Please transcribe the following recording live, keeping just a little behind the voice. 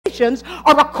conditions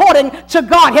are according to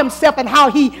God himself and how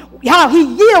he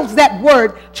yields that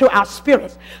word to our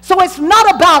spirits. So it's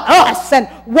not about us and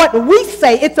what we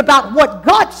say. It's about what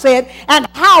God said and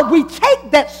how we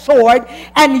take that sword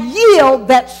and yield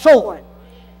that sword.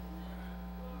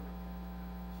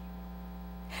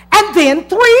 And then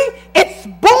 3, it's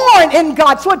born in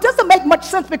God. So it doesn't make much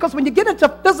sense, because when you get into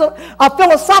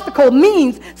philosophical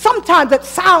means, sometimes it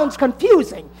sounds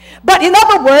confusing. But in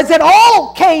other words, it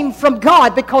all came from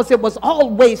God because it was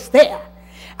always there.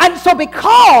 And so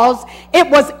because it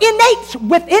was innate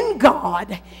within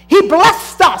God, he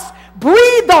blessed us,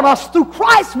 breathed on us through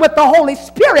Christ with the Holy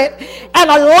Spirit, and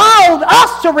allowed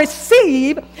us to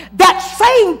receive that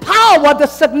same power, the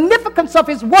significance of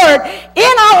his word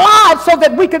in our lives, so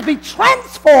that we could be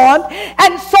transformed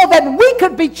and so that we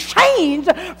could be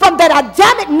changed from that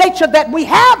Adamic nature that we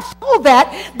have, so that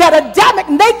that Adamic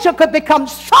nature could become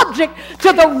subject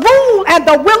to the rule and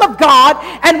the will of God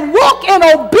and walk in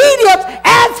obedience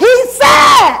as he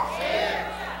said.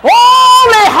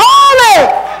 Holy,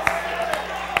 holy.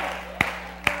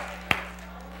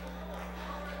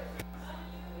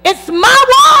 It's my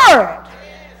word.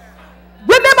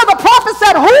 Remember, the prophet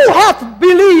said, who hath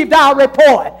believed our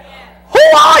report? Who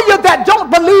are you that don't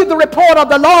believe the report of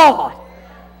the Lord?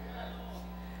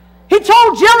 He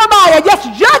told Jeremiah, yes,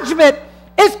 judgment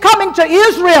is coming to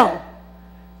Israel.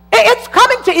 It's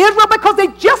coming to Israel because they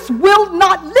just will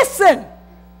not listen.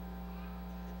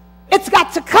 It's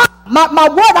got to come. My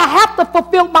word, I have to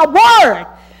fulfill my word.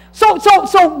 So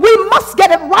we must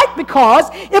get it right, because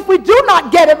if we do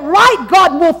not get it right,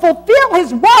 God will fulfill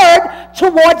his word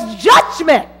towards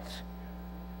judgment.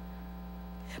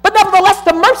 But nevertheless,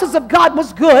 the mercies of God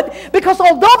was good, because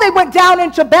although they went down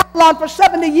into Babylon for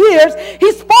 70 years,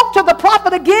 he spoke to the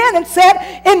prophet again and said,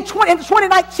 in the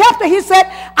 29th chapter, he said,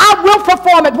 I will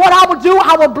perform it. What I will do,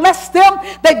 I will bless them.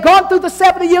 They've gone through the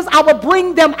 70 years. I will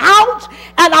bring them out,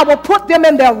 and I will put them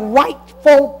in their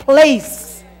rightful place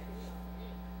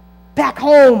back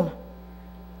home.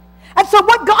 And so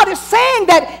what God is saying,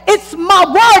 that it's my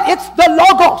word, it's the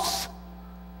Logos.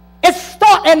 It's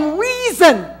thought and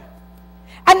reason.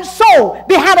 And so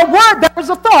behind a word there is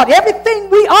a thought. Everything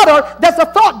we utter, there's a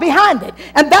thought behind it.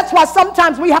 And that's why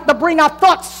sometimes we have to bring our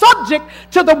thoughts subject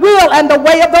to the will and the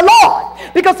way of the Lord.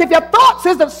 Because if your thoughts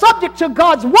isn't subject to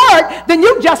God's word, then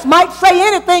you just might say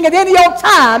anything at any old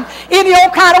time, any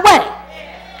old kind of way.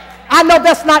 I know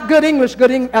that's not good English,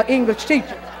 English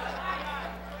teacher.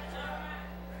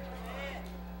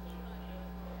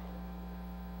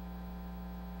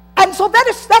 And so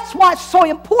that's why it's so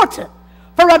important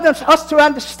for us to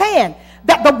understand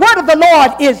that the word of the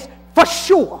Lord is for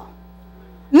sure.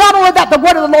 Not only that, the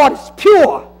word of the Lord is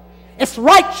pure, it's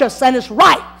righteous, and it's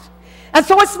right. And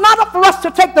so it's not up for us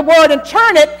to take the word and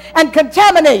turn it and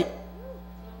contaminate.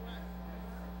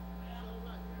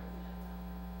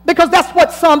 Because that's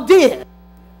what some did.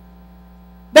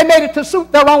 They made it to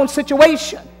suit their own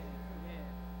situation.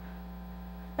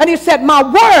 And he said, my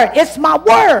word, it's my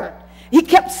word. He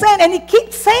kept saying, and he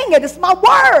keeps saying it, it's my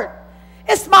word.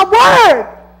 It's my word.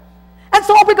 And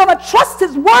so are we going to trust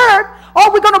his word, or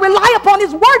are we going to rely upon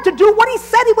his word to do what he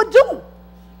said he would do?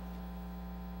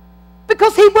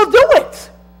 Because he will do it.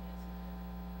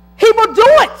 He will do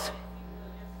it.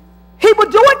 He will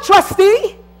do it,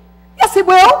 trustee. Yes, he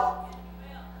will.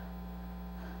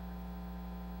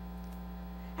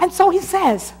 And so he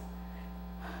says,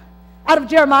 out of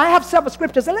Jeremiah, I have several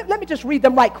scriptures, and let me just read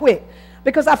them right quick,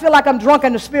 because I feel like I'm drunk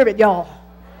in the spirit, y'all.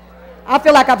 I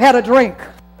feel like I've had a drink.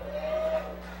 Yeah.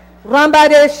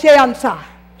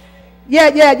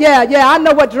 I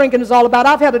know what drinking is all about.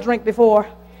 I've had a drink before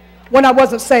when I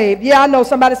wasn't saved. Yeah, I know.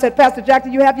 Somebody said, Pastor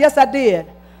Jackson, you have? Yes, I did.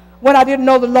 When I didn't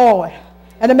know the Lord.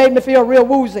 And it made me feel real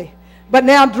woozy. But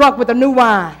now I'm drunk with a new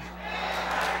wine.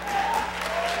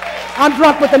 I'm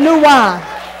drunk with a new wine.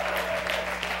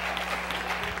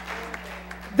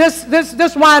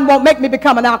 This wine won't make me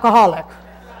become an alcoholic.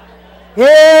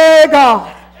 Yeah,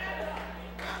 God.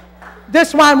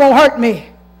 This wine won't hurt me.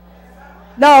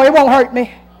 No, it won't hurt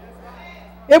me.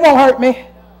 It won't hurt me.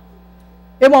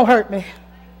 It won't hurt me.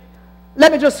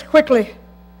 Let me just quickly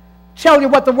tell you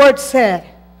what the word said,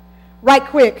 right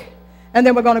quick, and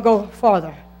then we're going to go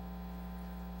farther.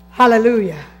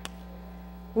 Hallelujah.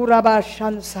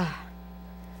 Urabashansa.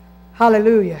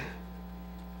 Hallelujah.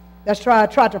 That's why I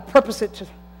tried to purpose it to.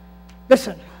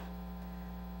 Listen.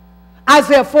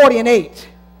 Isaiah 40:8.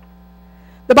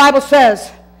 The Bible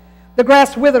says, the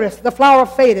grass withereth, the flower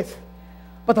fadeth,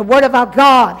 but the word of our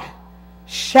God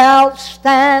shall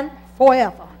stand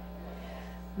forever.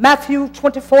 Matthew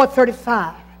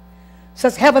 24:35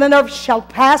 says, heaven and earth shall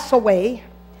pass away,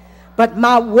 but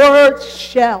my word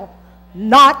shall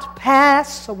not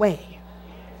pass away.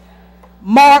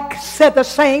 Mark said the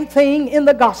same thing in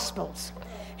the Gospels.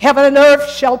 Heaven and earth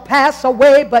shall pass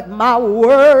away, but my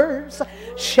words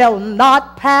shall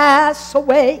not pass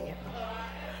away.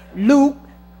 Luke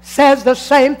says the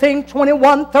same thing,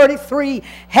 21:33.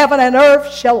 Heaven and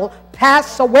earth shall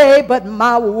pass away, but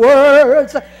my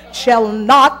words shall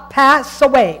not pass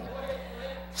away.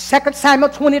 2 Samuel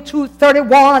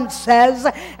 22:31 says,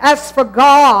 as for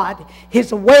God,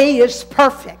 his way is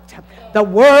perfect. The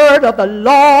word of the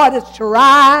Lord is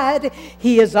tried.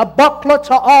 He is a buckler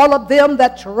to all of them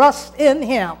that trust in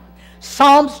him.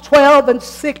 Psalms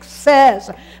 12:6 says,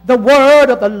 the word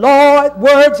of the Lord,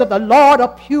 words of the Lord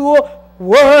are pure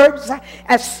words,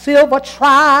 as silver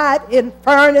tried in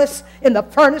the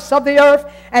furnace of the earth,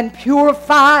 and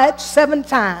purified 7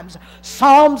 times.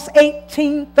 Psalms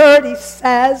 18:30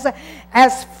 says,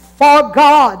 as for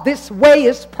God, this way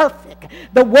is perfect.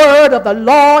 The word of the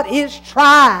Lord is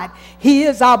tried. He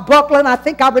is our buckler, and I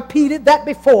think I repeated that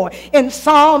before. In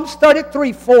Psalms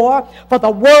 33:4, for the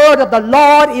word of the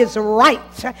Lord is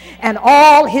right, and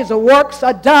all his works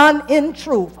are done in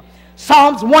truth.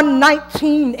 Psalms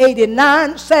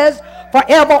 119:89 says,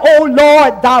 forever, O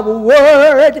Lord, thy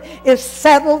word is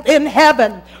settled in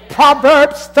heaven.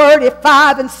 Proverbs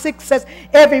 35:6 says,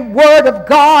 every word of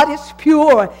God is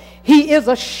pure. He is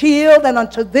a shield and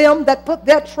unto them that put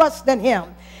their trust in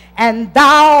him. And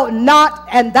thou not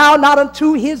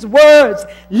unto his words,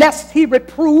 lest he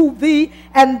reprove thee,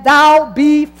 and thou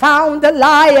be found a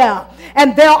liar.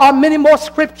 And there are many more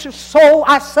scriptures. So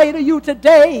I say to you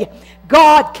today,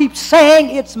 God keeps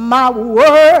saying, it's my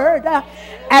word,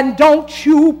 and don't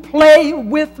you play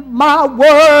with my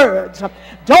words.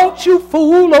 Don't you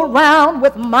fool around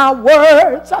with my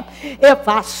words. If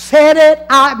I said it,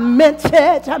 I meant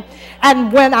it.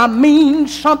 And when I mean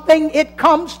something, it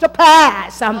comes to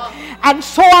pass. And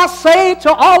so I say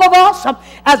to all of us,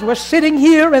 as we're sitting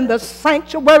here in the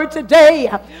sanctuary today,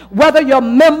 whether you're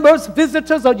members,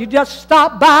 visitors, or you just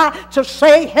stop by to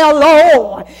say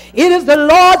hello, it is the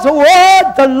Lord's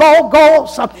word, the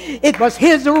Logos. It was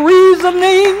his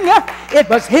reasoning. It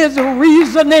was his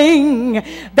reasoning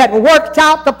that worked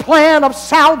out the plan of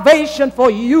salvation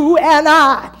for you and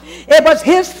I. It was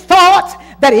his thought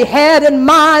that he had in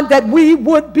mind that we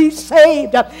would be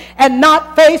saved and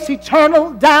not face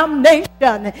eternal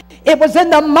damnation. It was in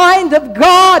the mind of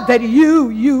God that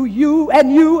you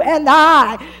and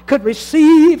I could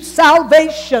receive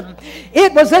salvation.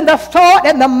 It was in the thought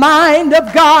and the mind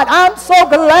of God. I'm so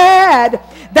glad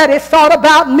that he thought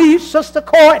about me, Sister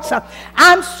Courts.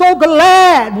 I'm so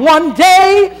glad one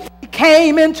day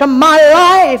came into my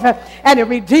life and it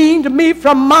redeemed me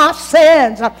from my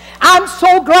sins. I'm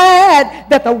so glad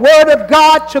that the word of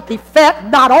God took effect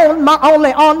not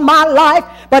only on my life,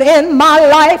 but in my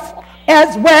life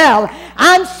as well.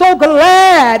 I'm so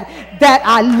glad that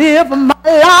I live my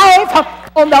life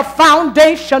on the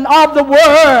foundation of the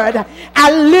word.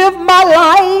 I live my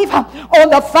life on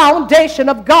the foundation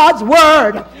of God's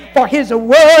word, for his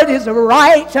word is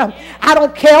right. I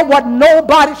don't care what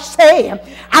nobody say.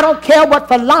 I don't care what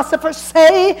philosophers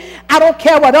say. I don't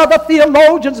care what other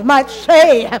theologians might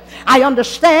say. I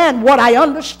understand what I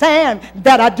understand,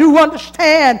 that I do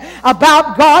understand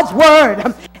about God's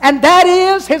word, and that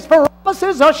is his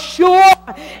promises are sure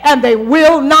and they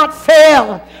will not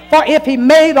fail. For if he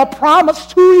made a promise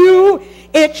to you,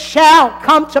 it shall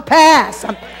come to pass.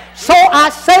 So I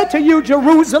say to you,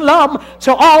 Jerusalem,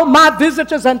 to all my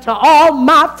visitors and to all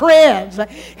my friends,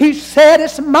 he said,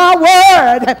 it's my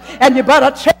word, and you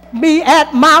better take me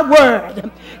at my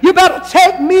word. You better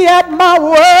take me at my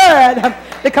word,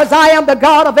 because I am the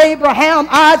God of Abraham,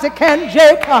 Isaac, and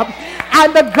Jacob.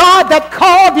 I'm the God that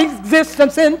called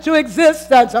existence into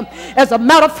existence. As a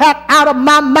matter of fact, out of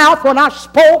my mouth, when I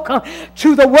spoke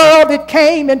to the world, it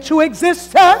came into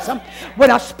existence. When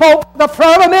I spoke to the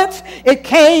firmament, it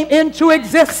came into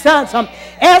existence. As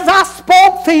I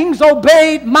spoke, things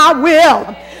obeyed my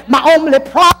will. My only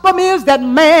problem is that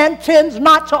man tends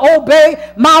not to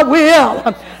obey my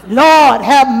will. Lord,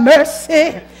 have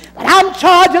mercy. But I'm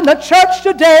charging the church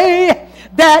today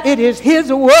that it is his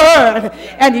word,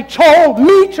 and he told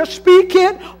me to speak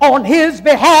it on his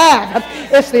behalf.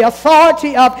 It's the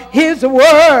authority of his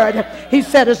word. He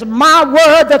said, it's my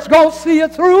word that's going to see you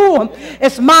through.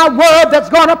 It's my word that's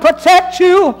going to protect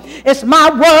you. It's my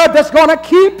word that's going to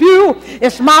keep you.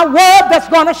 It's my word that's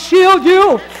going to shield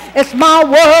you. It's my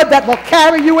word that will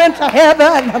carry you into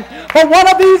heaven. For one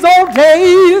of these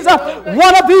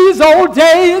old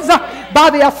days, by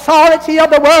the authority of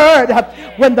the word,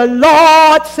 when the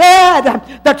Lord said,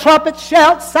 the trumpet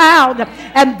shall sound,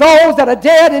 and those that are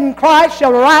dead in Christ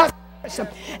shall rise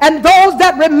And those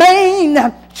that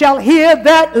remain shall hear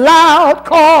that loud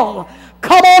call.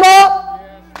 Come on up.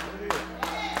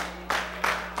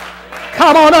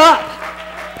 Come on up.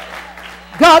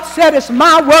 God said, it's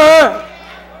my word.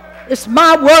 It's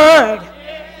my word.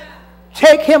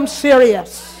 Take him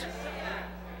serious.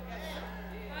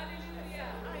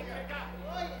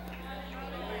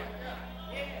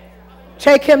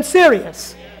 Take him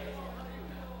serious.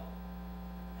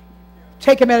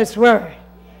 Take him at his word.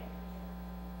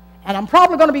 And I'm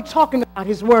probably going to be talking about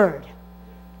his word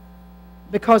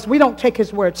because we don't take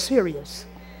his word serious.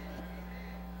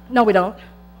 No, we don't.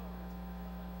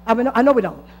 I know we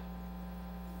don't.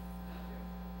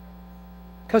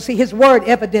 Because, see, his word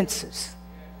evidences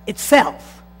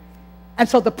itself. And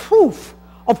so the proof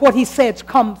of what he says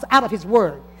comes out of his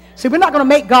word. See, we're not going to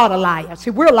make God a liar.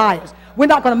 See, we're liars. We're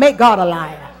not going to make God a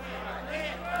liar.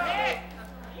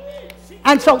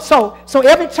 And so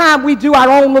every time we do our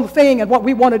own little thing and what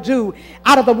we want to do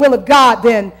out of the will of God,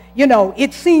 then, you know,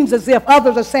 it seems as if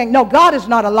others are saying, no, God is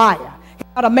not a liar. He's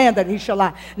not a man that he shall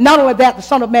lie. Not only that, the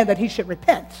Son of Man that he should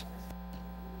repent.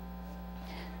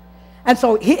 And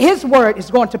so his word is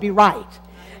going to be right.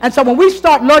 And so when we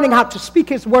start learning how to speak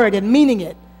his word and meaning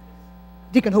it,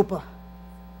 Deacon Hooper,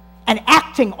 and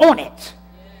acting on it,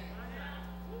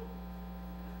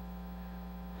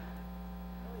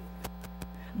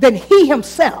 then he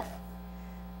himself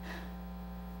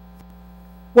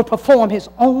will perform his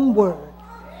own word.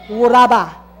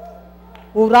 Uraba,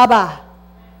 uraba,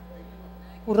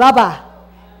 uraba.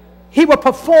 He will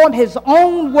perform his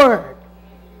own word.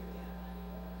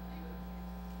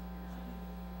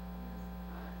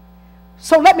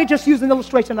 So let me just use an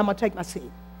illustration and I'm going to take my seat. I'm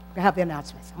going to have the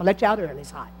announcements. I'm going to let you out early.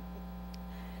 It's hot.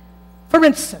 For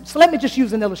instance, let me just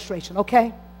use an illustration,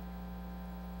 okay?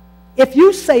 If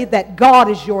you say that God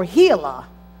is your healer,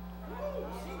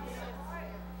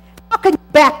 how can you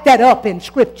back that up in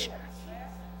Scripture?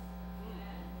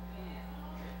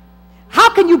 How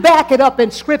can you back it up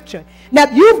in Scripture? Now,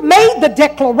 you've made the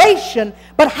declaration,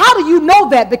 but how do you know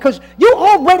that? Because you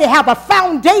already have a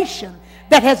foundation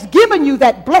that has given you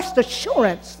that blessed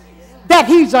assurance that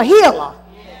he's a healer.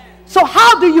 So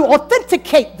how do you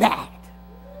authenticate that?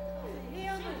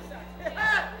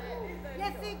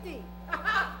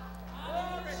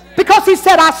 Because he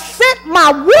said, I sent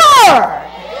my word,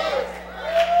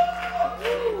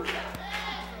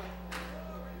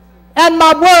 and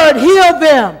my word healed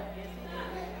them.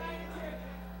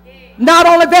 Not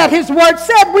only that, his word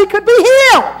said we could be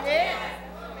healed.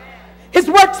 His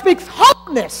word speaks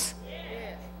wholeness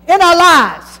in our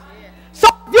lives. So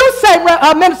you say,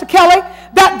 Minister Kelly,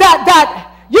 that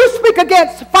you speak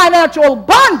against financial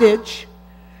bondage.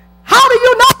 How do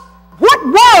you know? What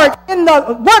word in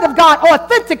the Word of God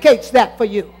authenticates that for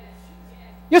you?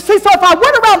 You see, so if I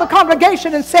went around the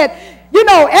congregation and said, you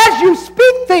know, as you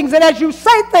speak things and as you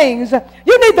say things,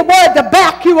 you need the word to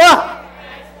back you up.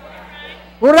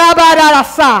 You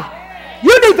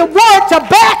need the word to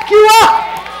back you up.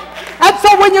 And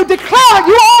so when you declare it,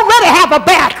 you already have a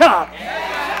backup.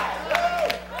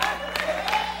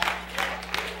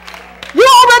 You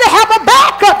already have a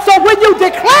backup. So when you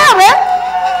declare it,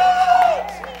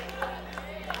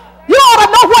 you ought to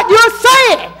know what you're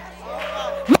saying.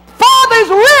 My Father is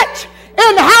rich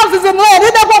in houses and land.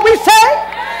 Isn't that what we say?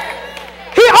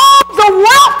 He owns the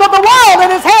wealth of the world in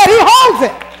his hand. He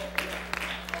holds it.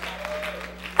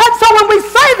 And so when we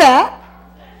say that,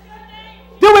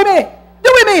 do we mean it?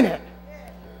 Do we mean it?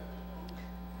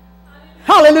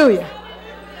 Hallelujah.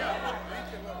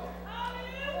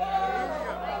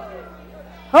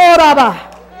 Hold on.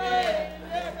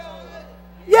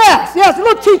 Yes, a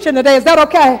little teaching today. Is that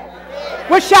okay?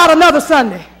 We'll shout another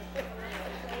Sunday.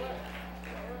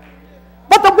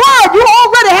 But the word, you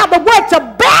already have the word to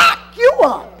back you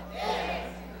up.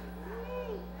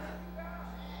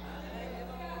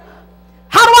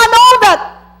 How do I know that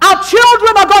our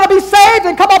children are going to be saved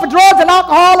and come off of drugs and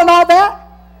alcohol and all that?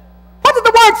 What did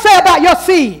the word say about your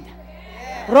seed?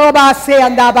 What did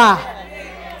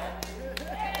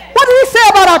he say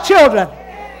about our children?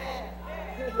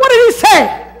 What did he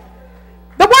say?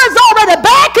 The word's already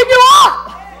backing you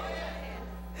up.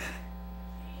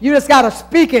 You just got to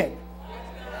speak it.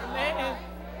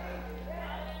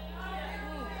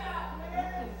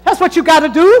 That's what you got to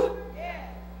do.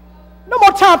 No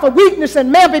more time for weakness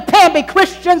and mamby-pamby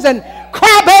Christians and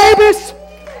crybabies.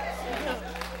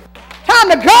 Time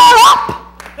to gird up.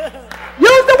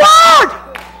 Use the word.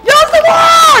 Use the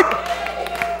word.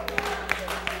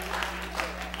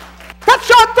 That's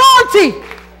your authority.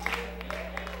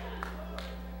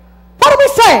 What do we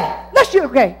say? Let's you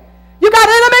okay. You got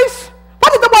enemies?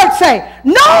 What did the word say?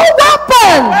 No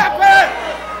weapon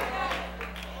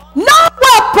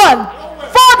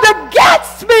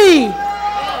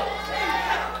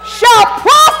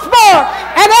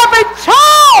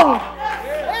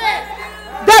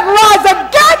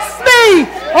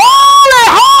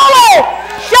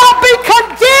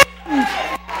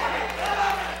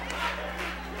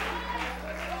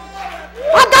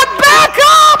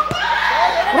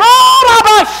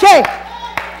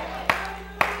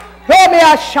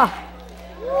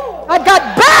I got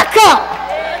backup.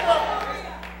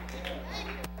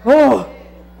 Oh.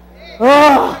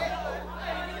 Oh.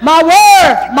 My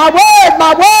word, my word,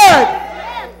 my word.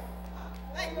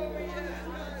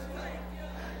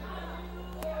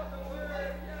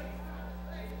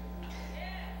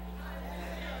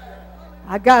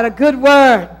 I got a good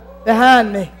word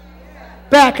behind me,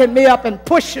 backing me up and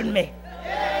pushing me.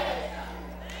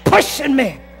 Pushing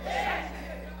me.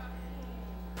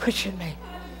 Pushing me.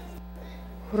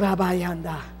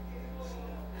 Rabayanda.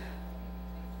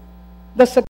 The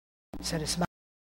said it's my